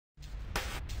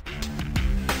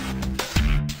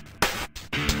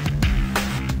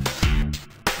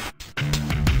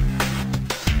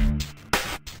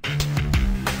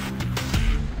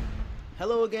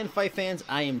Hello again, fight fans.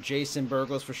 I am Jason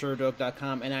Burgos for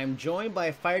Sherdog.com, and I'm joined by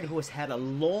a fighter who has had a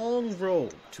long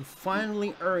road to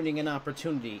finally earning an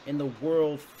opportunity in the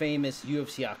world-famous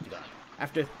UFC Octagon.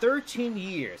 After 13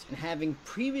 years and having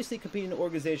previously competed in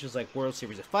organizations like World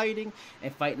Series of Fighting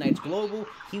and Fight Nights Global,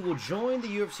 he will join the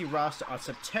UFC roster on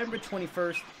September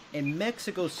 21st in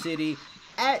Mexico City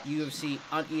at UFC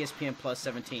on ESPN Plus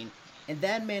 17. And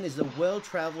that man is the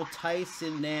well-traveled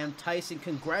Tyson Nam. Tyson,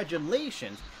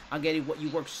 congratulations on getting what you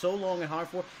worked so long and hard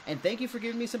for. And thank you for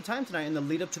giving me some time tonight in the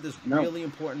lead up to this really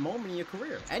important moment in your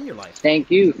career and your life. Thank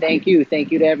you. Thank you.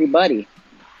 Thank you to everybody.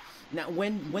 Now,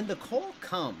 when the call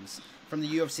comes from the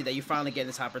UFC that you finally get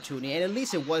this opportunity, and at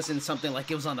least it wasn't something like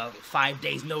it was on a 5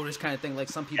 days notice kind of thing like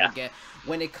some people get.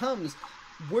 When it comes,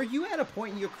 were you at a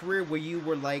point in your career where you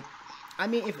were like, I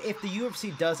mean, if the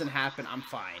UFC doesn't happen, I'm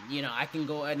fine. You know, I can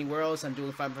go anywhere else. I'm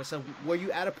doing fine for myself. Were you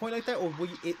at a point like that, or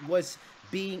was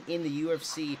being in the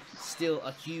UFC still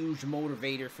a huge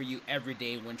motivator for you every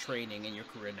day when training in your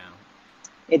career now?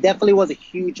 It definitely was a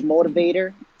huge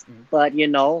motivator, but you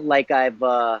know, like I've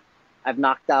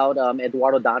knocked out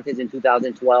Eduardo Dantes in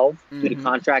 2012 due to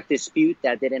contract dispute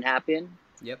that didn't happen.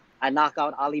 Yep. I knocked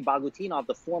out Ali Bagutinov,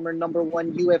 the former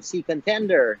 #1 UFC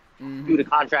contender, due to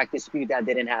contract dispute that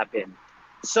didn't happen.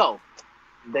 So,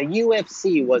 the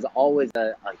UFC was always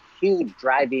a huge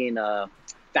driving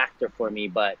factor for me,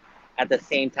 but at the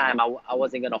same time, I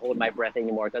wasn't going to hold my breath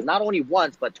anymore because not only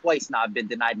once, but twice now I've been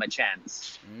denied my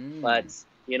chance. But,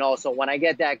 you know, so when I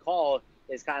get that call,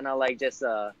 it's kind of like just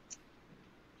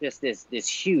this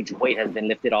huge weight has been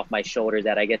lifted off my shoulders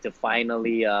that I get to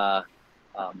finally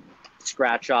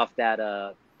scratch off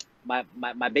that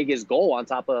my biggest goal on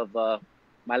top of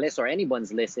my list or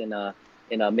anyone's list in a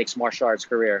mixed martial arts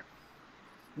career.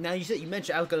 Now you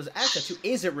mentioned Alco's access too.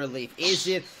 Is it relief?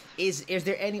 Is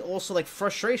there any also like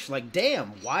frustration? Like, damn,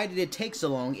 why did it take so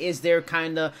long? Is there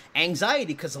kind of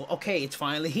anxiety because okay, it's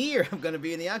finally here. I'm gonna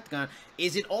be in the Octagon.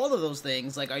 Is it all of those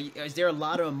things? Like, is there a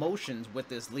lot of emotions with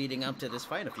this leading up to this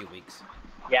fight in a few weeks?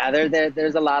 Yeah,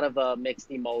 there's a lot of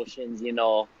mixed emotions. You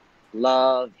know,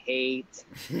 love, hate.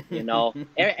 You know,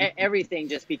 everything.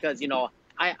 Just because, you know,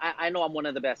 I know I'm one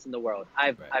of the best in the world.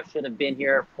 I should have been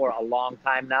here for a long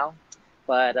time now.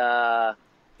 But,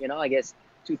 you know, I guess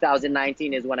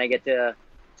 2019 is when I get to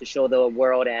show the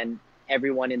world and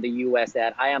everyone in the U.S.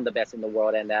 that I am the best in the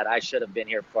world and that I should have been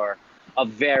here for a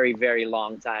very, very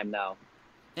long time now.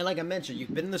 And like I mentioned,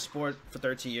 you've been in the sport for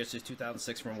 13 years, since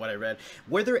 2006 from what I read.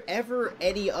 Were there ever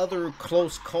any other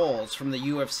close calls from the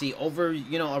UFC over,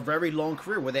 you know, a very long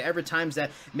career? Were there ever times that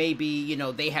maybe, you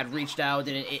know, they had reached out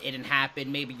and it didn't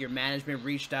happen? Maybe your management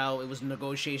reached out, it was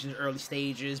negotiations, early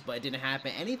stages, but it didn't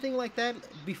happen. Anything like that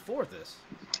before this?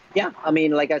 Yeah, I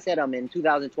mean, like I said, in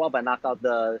 2012, I knocked out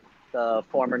the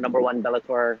former #1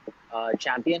 Bellator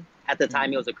champion. At the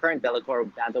time, he was the current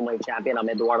Bellator bantamweight champion,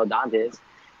 Eduardo Dantes.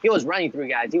 He was running through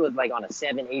guys. He was like on a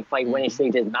 7-8 fight winning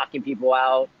streak, just knocking people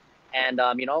out. And,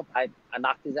 you know, I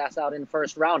knocked his ass out in the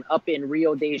first round up in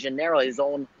Rio de Janeiro, his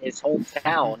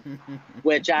hometown,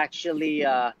 which actually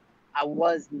I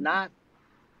was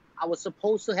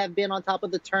supposed to have been on top of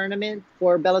the tournament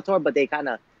for Bellator, but they kind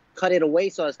of cut it away.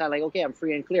 So it's kind of like, okay, I'm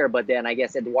free and clear. But then I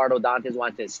guess Eduardo Dantes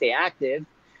wanted to stay active.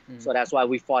 So that's why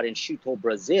we fought in Chuto,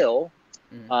 Brazil.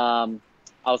 I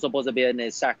was supposed to be in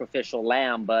his sacrificial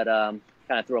lamb, but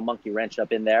kind of threw a monkey wrench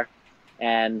up in there.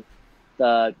 And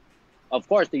of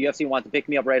course, the UFC wanted to pick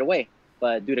me up right away.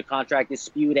 But due to contract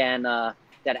dispute and that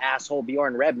asshole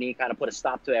Bjorn Rebney kind of put a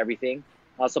stop to everything.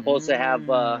 I was supposed to have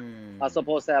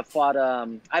fought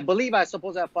I believe I was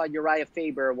supposed to have fought Uriah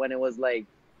Faber when it was like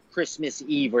Christmas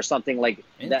Eve or something like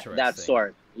that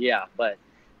sort. Yeah, but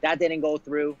that didn't go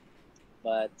through.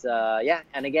 But yeah,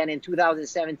 and again in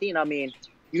 2017, I mean,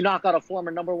 you knock out a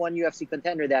former #1 UFC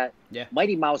contender that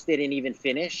Mighty Mouse didn't even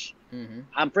finish.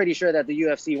 I'm pretty sure that the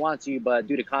UFC wants you, but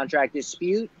due to contract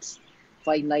disputes,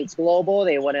 Fight Nights Global,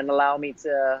 they wouldn't allow me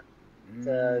to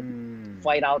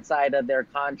fight outside of their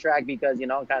contract because, you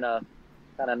know, kind of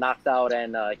knocked out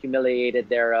and humiliated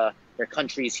their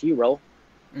country's hero.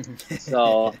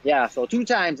 So yeah, so two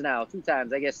times.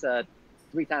 I guess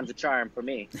 3 times a charm for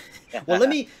me. Well,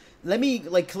 let me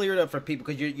like clear it up for people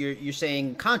because you're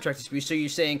saying contract dispute. So you're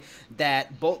saying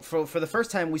that both for the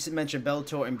first time we mentioned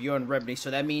Bellator and Bjorn Rebney.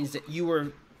 So that means that you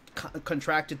were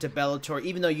contracted to Bellator,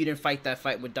 even though you didn't fight that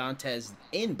fight with Dantes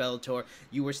in Bellator.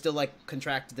 You were still like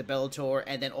contracted to Bellator,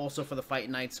 and then also for the Fight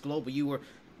Nights Global, you were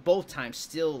both times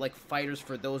still like fighters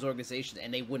for those organizations,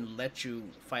 and they wouldn't let you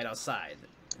fight outside.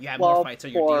 You have more fights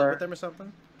on your deal with them or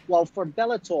something? Well, for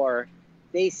Bellator,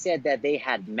 they said that they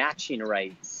had matching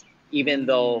rights. Even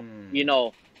though, you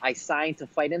know, I signed to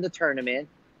fight in the tournament,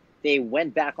 they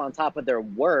went back on top of their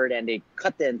word and they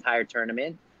cut the entire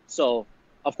tournament. So,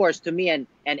 of course, to me and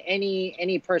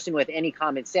any person with any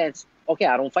common sense, okay,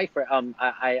 I don't fight for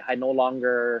I no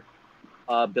longer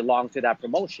belong to that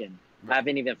promotion. Right. I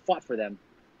haven't even fought for them,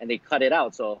 and they cut it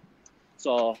out.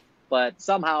 So, but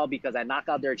somehow because I knock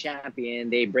out their champion,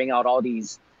 they bring out all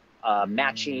these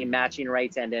matching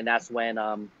rights, and then that's when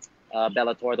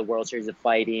Bellator, the World Series of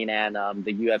Fighting, and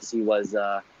the UFC was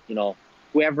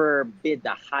whoever bid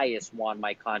the highest won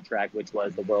my contract, which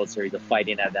was the World Series of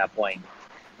Fighting at that point.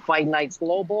 Fight Nights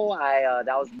Global, that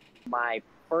was my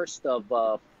first of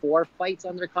 4 fights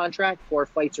under contract, 4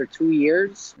 fights or 2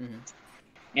 years.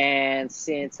 And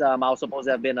since I was supposed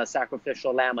to have been a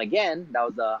sacrificial lamb again,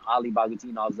 that was Ali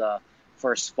Bagutino's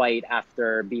first fight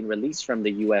after being released from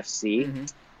the UFC.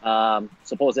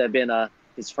 Supposed to have been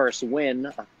his first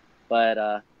win,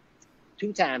 but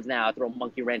 2 times now I throw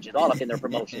monkey wrenches all up in their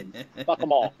promotions. Fuck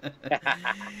them all.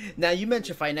 Now, you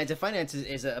mentioned Fight Nights. Fight Nights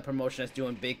is a promotion that's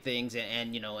doing big things,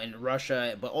 and in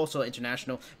Russia, but also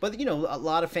international. But a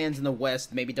lot of fans in the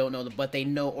West maybe don't know, but they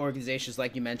know organizations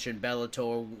like you mentioned,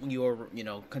 Bellator. You're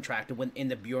contracted in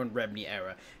the Bjorn Rebney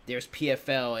era. There's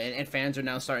PFL, and fans are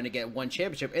now starting to get one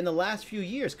championship in the last few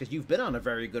years, because you've been on a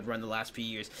very good run the last few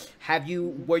years.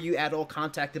 Were you at all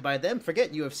contacted by them?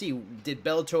 Forget UFC. Did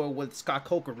Bellator with Scott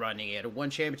Coker running it, or one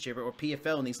championship, or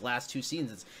PFL in these last 2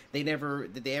 seasons? Did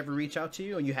they ever reach out to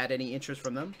you, and you had any interest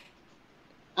from them?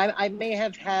 I may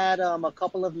have had a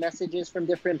couple of messages from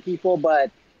different people, but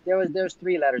there's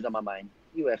 3 letters on my mind: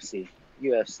 UFC.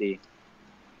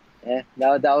 That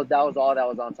was all that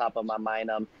was on top of my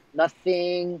mind.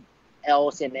 Nothing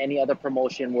else in any other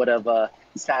promotion would have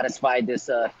satisfied this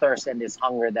thirst and this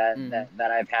hunger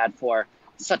that I've had for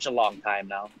such a long time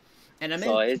now.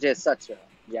 So it's just such a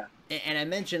And I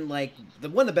mentioned, like,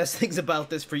 one of the best things about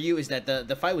this for you is that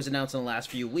the fight was announced in the last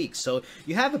few weeks, so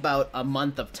you have about a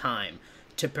month of time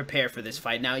to prepare for this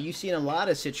fight. Now, you see in a lot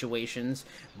of situations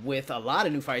with a lot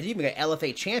of new fighters, even got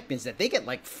LFA champions, that they get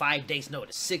like 5 days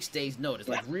notice, 6 days notice,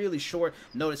 like really short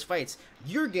notice fights.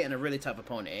 You're getting a really tough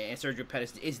opponent, and Sergio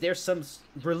Pettis. Is there some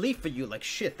relief for you? Like,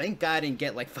 shit, thank God I didn't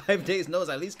get like 5 days notice.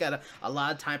 I at least got a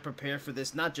lot of time prepared for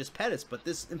this, not just Pettis, but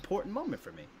this important moment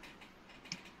for me.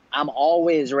 I'm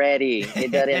always ready.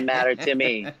 It doesn't matter to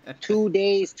me. 2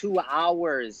 days, 2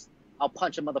 hours, I'll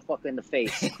punch a motherfucker in the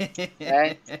face.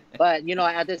 Right? But,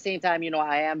 at the same time,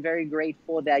 I am very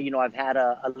grateful that, I've had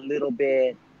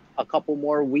a couple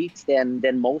more weeks than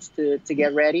most to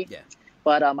get ready. Yeah.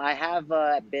 But I have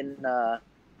been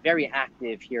very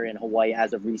active here in Hawaii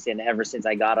as of recent, ever since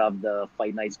I got off the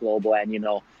Fight Nights Global, and,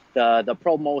 the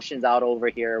promotions out over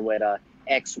here with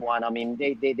X1. I mean,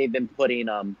 they've been putting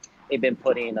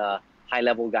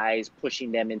high-level guys,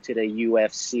 pushing them into the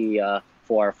UFC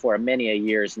for many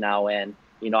years now, and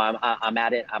I'm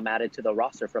added to the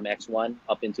roster from X1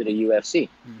 up into the UFC.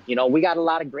 We got a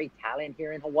lot of great talent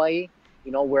here in Hawaii.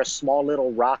 We're a small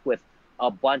little rock with a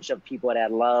bunch of people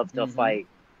that love to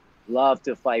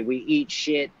fight. We eat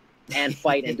shit and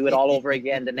fight and do it all over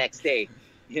again the next day.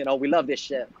 We love this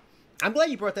shit. I'm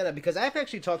glad you brought that up, because I've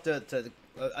actually talked to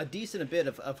a decent bit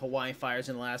of Hawaiian fighters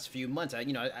in the last few months.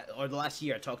 Or the last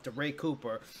year, I talked to Ray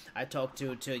Cooper. I talked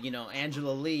to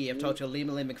Angela Lee. I've talked to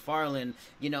Lima Lee McFarland.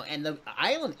 And the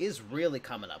island is really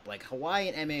coming up. Like,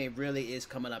 Hawaiian MMA really is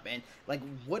coming up. And like,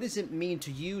 what does it mean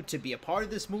to you to be a part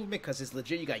of this movement? Because it's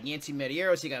legit. You got Yancy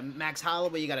Medeiros, you got Max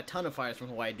Holloway, you got a ton of fighters from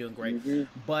Hawaii doing great.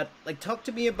 But like, talk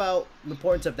to me about the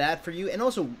importance of that for you, and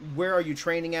also where are you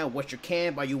training at? What's your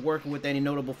camp? Are you working with any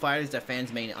notable fighters that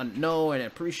fans may know and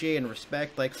appreciate and respect?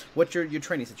 Like, what's your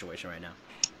training situation right now?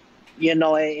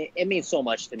 It means so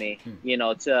much to me.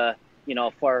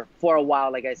 For a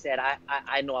while, like I said,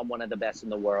 I know I'm one of the best in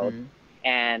the world,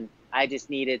 and I just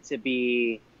needed to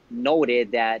be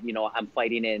noted that I'm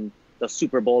fighting in the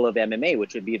Super Bowl of MMA,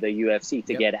 which would be the UFC,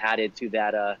 to get added to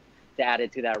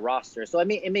that roster. So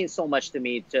it means so much to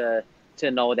me to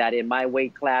know that in my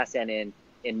weight class and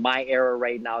in my era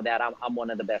right now, that I'm one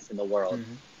of the best in the world,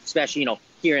 especially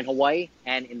here in Hawaii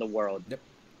and in the world.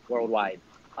 Worldwide.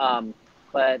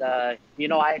 But I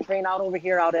train out over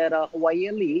here out at Hawaii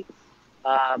Elite.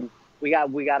 We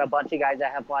got a bunch of guys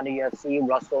that have gone to UFC.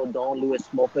 Russell Doan, Louis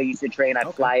Smoka used to train. I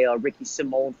fly Ricky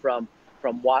Simone from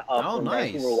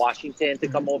Vancouver, Washington, to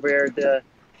come over here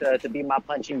to be my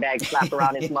punching bag, slap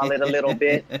around and smell it a little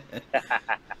bit.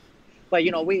 But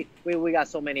we got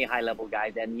so many high level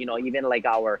guys, and even like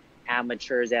our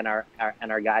amateurs and our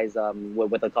guys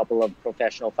with a couple of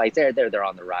professional fights, they're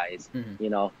on the rise.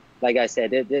 Like I said,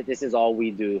 this is all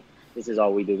we do.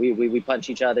 We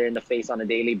punch each other in the face on a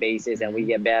daily basis, and we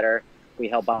get better. We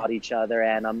help out each other,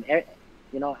 and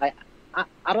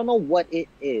I don't know what it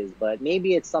is, but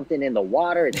maybe it's something in the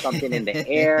water, it's something in the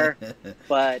air.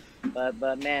 But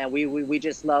man, we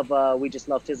just love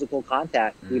physical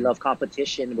contact. We love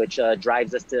competition, which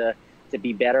drives us to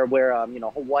be better. Where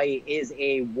Hawaii is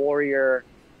a warrior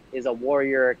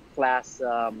class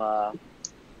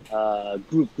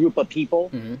group of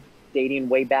people dating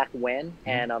way back when,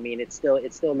 and I mean it still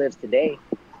lives today.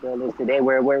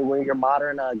 We're your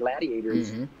modern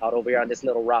gladiators out over here on this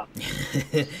little rock.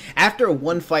 After a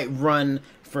one-fight run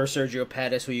for Sergio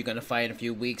Pettis, who you're going to fight in a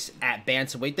few weeks at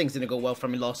bantamweight, things didn't go well for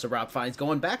him. He lost to Rob Fines,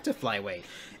 going back to flyweight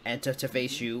and to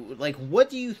face you. Like, what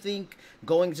do you think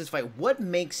going into this fight? What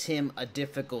makes him a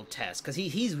difficult test? Because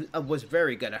he was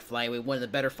very good at flyweight, one of the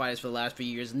better fighters for the last few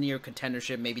years, near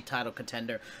contendership, maybe title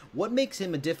contender. What makes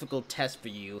him a difficult test for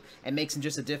you, and makes him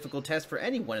just a difficult test for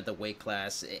anyone at the weight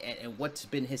class? And what's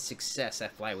been his success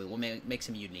at flyweight? What makes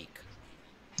him unique?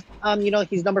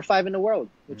 He's number 5 in the world,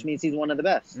 which means he's one of the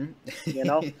best.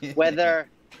 Whether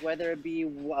it be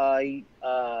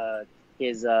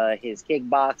his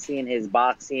kickboxing, his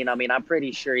boxing. I mean, I'm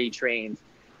pretty sure he trains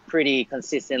pretty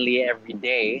consistently every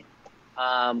day.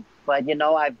 But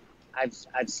I've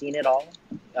seen it all.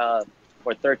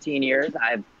 For 13 years,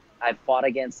 I've fought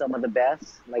against some of the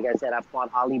best. Like I said, I've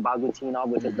fought Ali Bagutinov,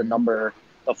 which is the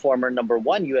former number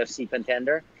 1 UFC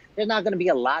contender. There's not going to be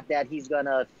a lot that he's going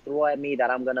to throw at me that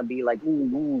I'm going to be like,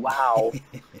 ooh, wow.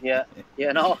 Yeah.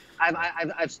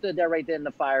 I've stood there right there in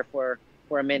the fire for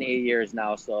many years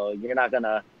now. So you're not going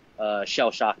to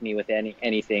shell shock me with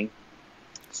anything.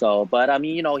 So, but I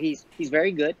mean, he's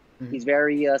very good. He's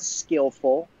very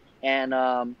skillful. And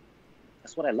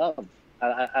that's what I love.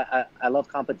 I love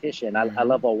competition. I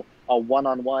love a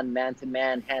one-on-one,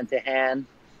 man-to-man, hand-to-hand,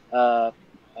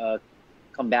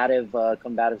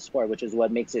 combative sport, which is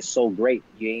what makes it so great.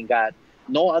 You ain't got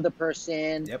no other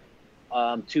person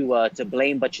to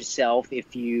blame but yourself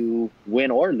if you win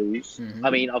or lose. I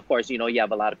mean, of course, you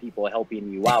have a lot of people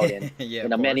helping you out in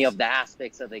many of the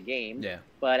aspects of the game.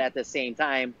 But at the same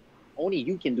time, only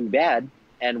you can do bad,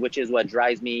 and which is what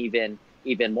drives me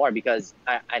even more, because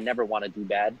I never want to do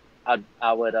bad.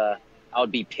 I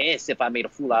would be pissed if I made a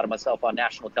fool out of myself on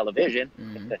national television.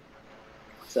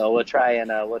 So we'll try and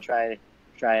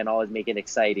always make it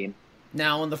exciting.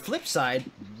 Now, on the flip side,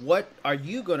 what are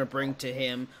you going to bring to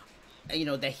him,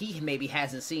 that he maybe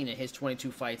hasn't seen in his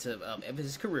 22 fights of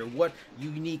his career? What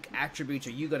unique attributes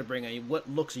are you going to bring? What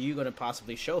looks are you going to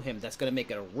possibly show him that's going to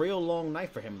make it a real long night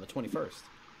for him on the 21st?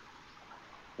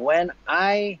 When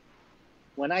I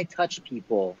touch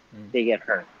people, they get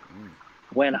hurt.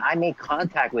 When I make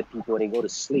contact with people, they go to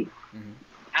sleep.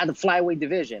 At the flyweight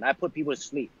division, I put people to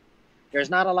sleep. There's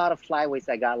not a lot of flyweights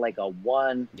that got like a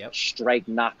one strike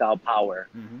knockout power.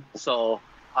 So,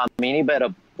 I mean, he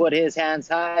better put his hands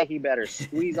high. He better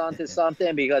squeeze onto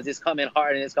something, because it's coming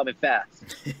hard and it's coming fast.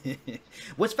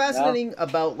 What's fascinating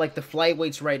about like the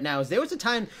flyweights right now is there was a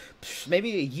time,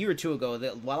 maybe a year or two ago,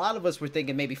 that a lot of us were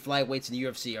thinking maybe flyweights in the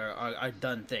UFC are a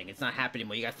done thing. It's not happening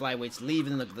anymore. You got flyweights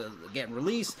leaving, getting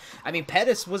released. I mean,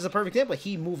 Pettis was a perfect example.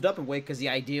 He moved up in weight because the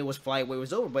idea was flyweight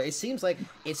was over. But it seems like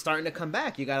it's starting to come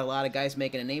back. You got a lot of guys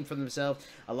making a name for themselves.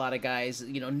 A lot of guys,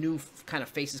 new kind of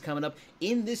faces coming up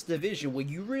in this division where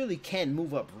you really can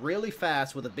move up really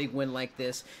fast with a big win like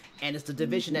this. And it's the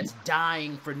division that's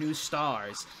dying for new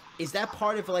stars. Is that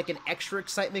part of like an extra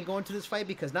excitement going to this fight?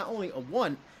 Because not only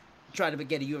trying to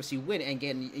get a UFC win and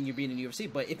you're being in the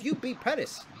UFC, but if you beat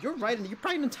Pettis, you're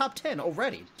probably in the top 10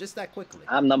 already, just that quickly.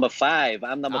 I'm number 5.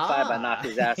 I knock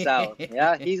his ass out.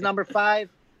 Yeah, he's number 5.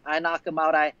 I knock him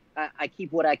out. I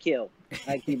keep what I kill.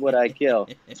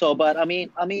 So, but I mean,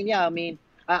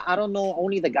 I don't know.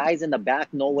 Only the guys in the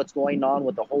back know what's going on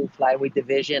with the whole flyweight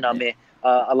division. I mean,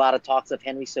 a lot of talks of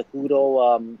Henry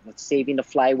Cejudo saving the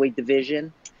flyweight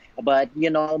division. But,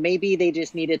 maybe they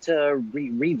just needed to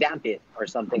revamp it or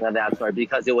something of that sort,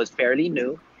 because it was fairly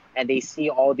new. And they see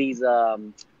all these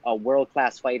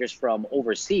world-class fighters from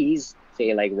overseas,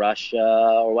 say like Russia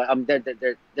or what.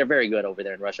 They're very good over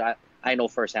there in Russia. I know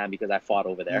firsthand because I fought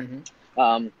over there.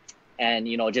 And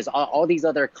just all these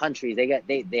other countries,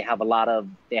 they have a lot of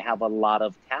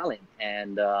talent,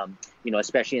 and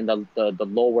especially in the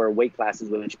lower weight classes,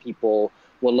 which people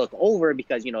will look over,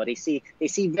 because they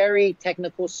see very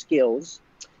technical skills.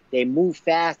 They move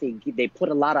fast. They put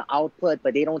a lot of output,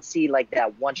 but they don't see like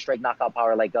that one strike knockout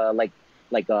power like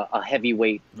a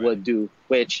heavyweight would do,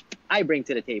 which I bring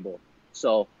to the table.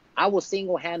 So I will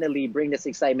single-handedly bring this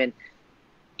excitement.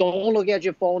 Don't look at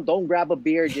your phone. Don't grab a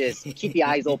beer. Just keep your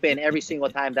eyes open every single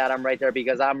time that I'm right there,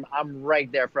 because I'm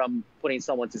right there from putting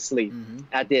someone to sleep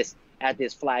at this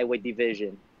flyweight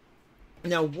division.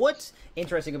 Now, what's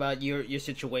interesting about your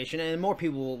situation, and more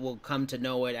people will come to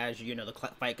know it as the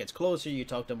fight gets closer. You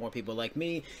talk to more people like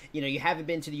me. You haven't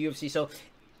been to the UFC, so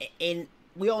in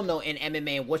we all know in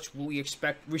MMA what we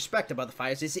respect about the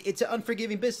fighters is it's an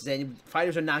unforgiving business, and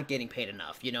fighters are not getting paid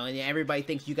enough. And everybody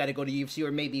thinks you got to go to UFC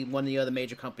or maybe one of the other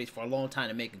major companies for a long time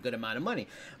to make a good amount of money.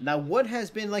 Now, what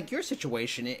has been like your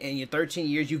situation in your 13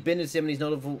 years? You've been in some of these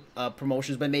notable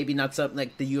promotions, but maybe not something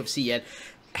like the UFC yet.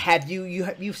 Have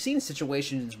you've seen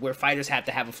situations where fighters have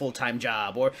to have a full-time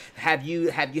job, or have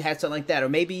you had something like that, or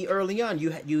maybe early on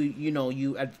you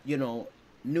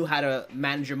knew how to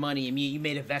manage your money and you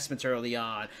made investments early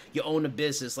on, you own a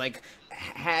business? Like,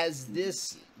 has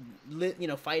this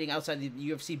fighting outside the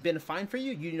UFC been fine for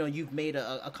you? You've made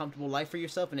a comfortable life for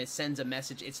yourself, and it sends a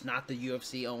message it's not the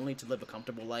UFC only to live a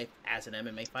comfortable life as an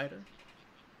MMA fighter?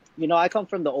 I come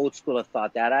from the old school of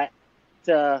thought that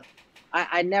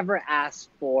I never ask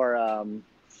for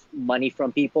money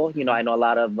from people. I know a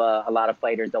lot of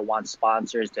fighters that want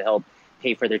sponsors to help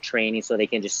pay for their training so they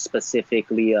can just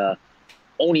specifically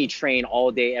only train all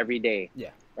day, every day. Yeah.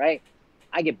 Right?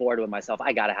 I get bored with myself.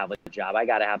 I got to have a job. I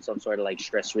got to have some sort of like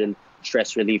stress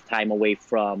relief time away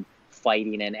from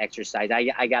fighting and exercise.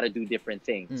 I got to do different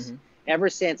things. Mm-hmm. Ever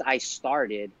since I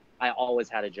started, I always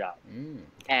had a job.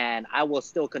 And I will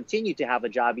still continue to have a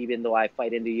job even though I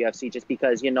fight in the UFC, just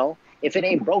because, if it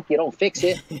ain't broke, you don't fix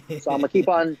it. So I'm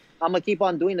gonna keep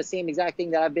on doing the same exact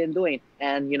thing that I've been doing.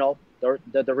 And,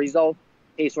 the result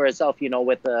pays for itself,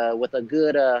 with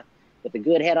a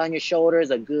good head on your shoulders,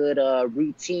 a good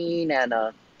routine, and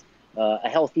a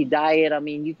healthy diet. I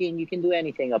mean, you can do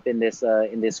anything up in this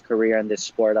career, in this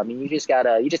sport. I mean, you just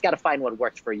gotta find what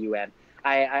works for you. And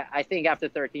I think after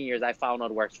 13 years, I found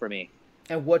what works for me.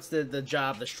 And what's the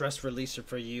job, the stress releaser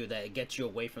for you that gets you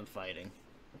away from fighting?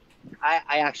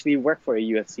 I actually work for a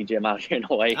UFC gym out here in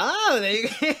Hawaii. Oh, there you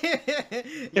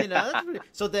that's pretty...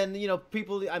 So then,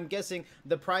 people, I'm guessing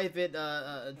the private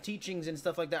teachings and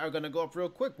stuff like that are going to go up real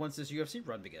quick once this UFC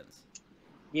run begins.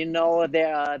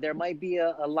 There might be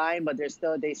a line, but they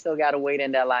still got to wait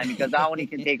in that line, because I only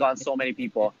can take on so many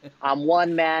people. I'm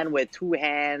one man with two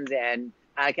hands, and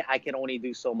I can only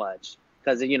do so much.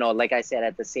 Because, like I said,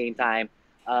 at the same time,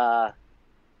 I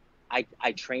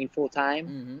train full time.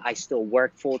 Mm-hmm. I still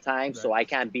work full time, right. So I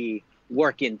can't be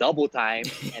working double time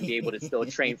and be able to still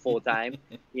train full time.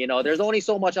 There's only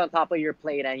so much on top of your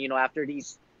plate, and after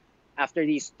these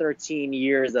 13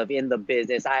 years of in the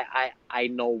business, I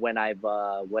know when I've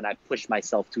pushed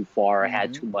myself too far or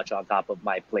had too much on top of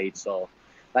my plate. So,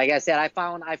 like I said, I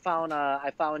found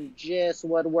just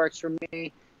what works for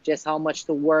me. Just how much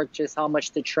to work, just how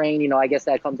much to train. I guess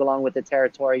that comes along with the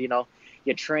territory.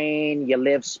 You train, you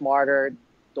live smarter,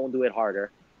 don't do it harder.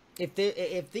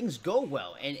 If things go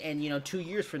well, and 2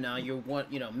 years from now you're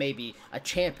maybe a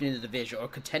champion in the division or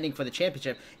contending for the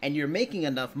championship, and you're making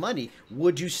enough money,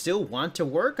 would you still want to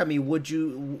work? I mean, would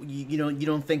you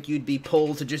don't think you'd be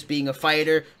pulled to just being a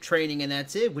fighter, training, and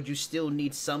that's it? Would you still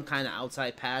need some kind of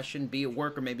outside passion, be it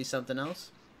work or maybe something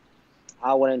else?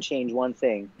 I wouldn't change one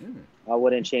thing. I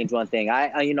wouldn't change one thing.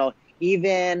 I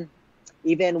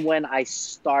even when I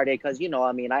started, because,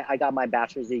 I got my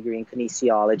bachelor's degree in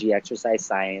kinesiology, exercise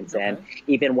science. Okay. And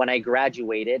even when I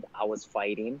graduated, I was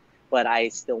fighting, but I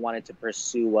still wanted to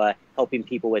pursue helping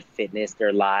people with fitness,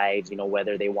 their lives,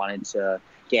 whether they wanted to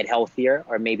get healthier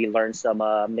or maybe learn some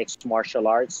mixed martial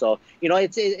arts. So,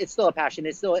 it's still a passion.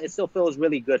 It still feels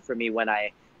really good for me when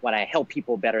I help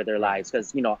people better their lives,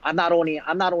 because, I'm not only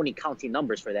counting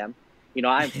numbers for them.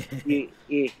 You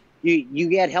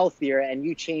get healthier and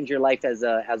you change your life as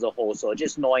a whole. So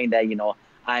just knowing that,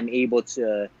 I'm able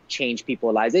to change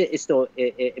people's lives,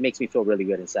 it makes me feel really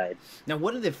good inside. Now,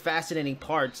 one of the fascinating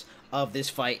parts of this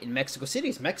fight in Mexico City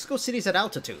is Mexico City's at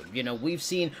altitude. We've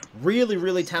seen really,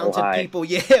 really talented people,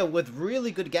 with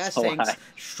really good gas tanks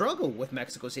struggle with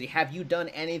Mexico City. Have you done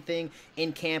anything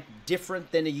in camp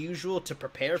different than the usual to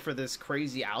prepare for this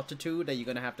crazy altitude that you're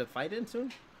going to have to fight in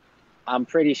soon? I'm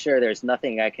pretty sure there's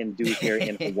nothing I can do here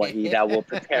in Hawaii that will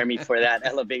prepare me for that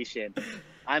elevation.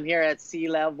 I'm here at sea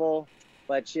level,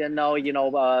 but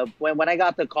when I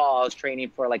got the call, I was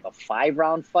training for like a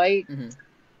 5-round fight. Mm-hmm.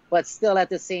 But still, at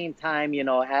the same time,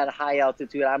 at high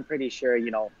altitude, I'm pretty sure,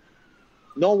 no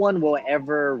one will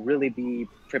ever really be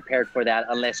prepared for that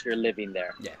unless you're living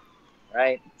there. Yeah.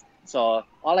 Right. So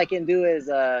all I can do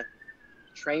is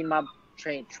train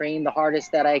the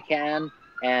hardest that I can,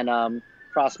 and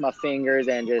cross my fingers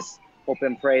and just hope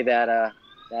and pray that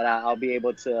I'll be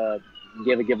able to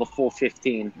give a full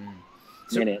 15.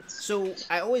 minutes. So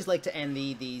I always like to end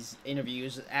these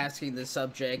interviews asking the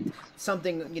subject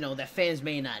something, that fans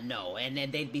may not know, and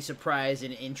then they'd be surprised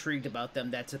and intrigued about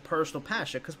them. That's a personal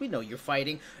passion, because we know you're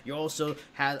fighting. You also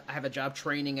have a job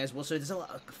training as well. So there's a lot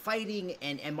of fighting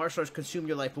and martial arts consume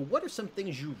your life. But what are some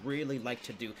things you really like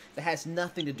to do that has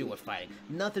nothing to do with fighting,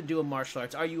 nothing to do with martial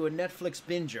arts? Are you a Netflix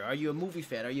binger? Are you a movie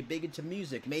fan? Are you big into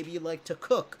music? Maybe you like to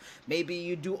cook. Maybe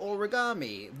you do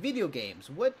origami, video games.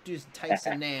 What does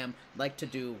Tyson Nam like to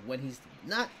do when he's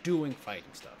not doing fighting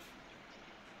stuff?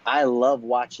 I love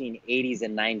watching 80s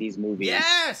and 90s movies.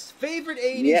 Yes! Favorite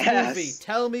 80s movie.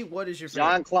 Tell me, what is your favorite?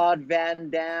 Jean-Claude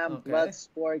Van Damme, Okay.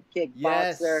 Bloodsport,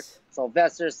 Kickboxer, Yes.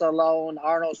 Sylvester Stallone,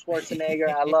 Arnold Schwarzenegger.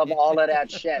 I love all of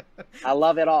that shit. I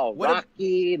love it all.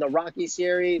 The Rocky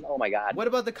series. Oh my God. What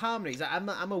about the comedies? I'm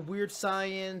a Weird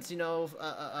Science,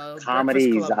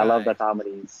 comedies. Club I love guy. the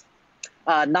comedies.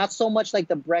 Not so much like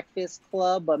the Breakfast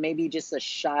Club, but maybe just a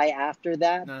shy after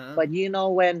that. But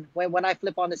when I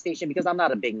flip on the station, because I'm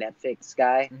not a big Netflix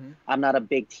guy, I'm not a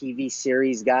big TV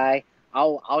series guy.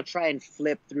 I'll try and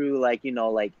flip through like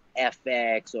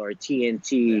FX or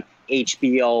TNT,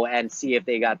 HBO, and see if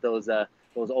they got those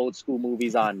old school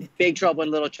movies on. Big Trouble in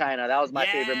Little China. That was my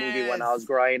favorite movie when I was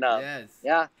growing up. Yes.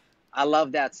 Yeah, I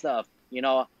love that stuff.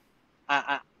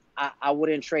 I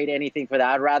wouldn't trade anything for that.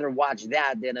 I'd rather watch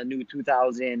that than a new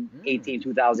 2018,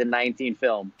 2019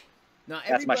 film. Now,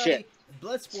 that's my shit.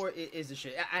 Bloodsport is the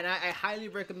shit, and I highly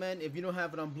recommend, if you don't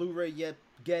have it on Blu-ray yet,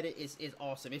 get it. It's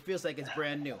awesome. It feels like it's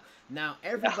brand new. Now,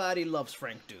 everybody loves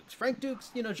Frank Dukes. Frank Dukes,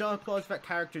 Jean-Claude's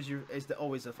characters is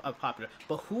always a popular.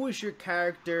 But who is your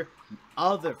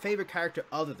favorite character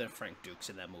other than Frank Dukes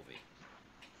in that movie?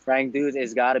 Frank Dukes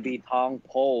has got to be Tong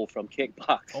Po from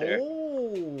Kickboxer.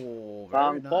 Oh,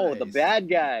 Tong Po, the bad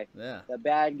guy. Yeah, the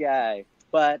bad guy.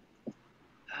 But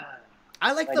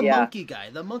I like the monkey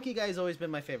guy. The monkey guy has always been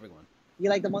my favorite one. You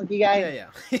like the monkey guy? Yeah.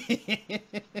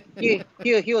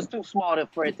 he was too small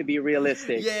for it to be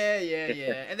realistic.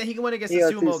 Yeah. And then he went against the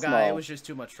sumo guy. It was just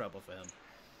too much trouble for him.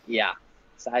 Yeah,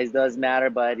 size does matter,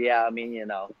 but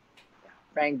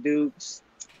Frank Dukes.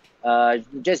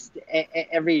 Just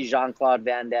every Jean-Claude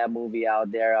Van Damme movie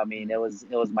out there. I mean, it was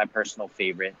my personal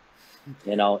favorite.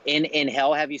 In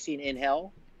Hell. Have you seen In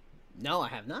Hell? No, I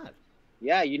have not.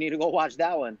 Yeah, you need to go watch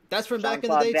that one. That's from back in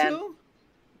the day too?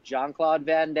 Jean-Claude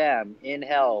Van Damme, In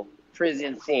Hell,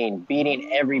 prison scene,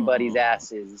 beating everybody's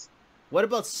asses. What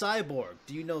about Cyborg?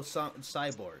 Do you know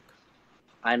Cyborg?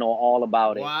 I know all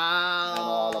about it. Wow. I know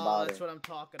all about it. That's what I'm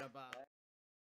talking about.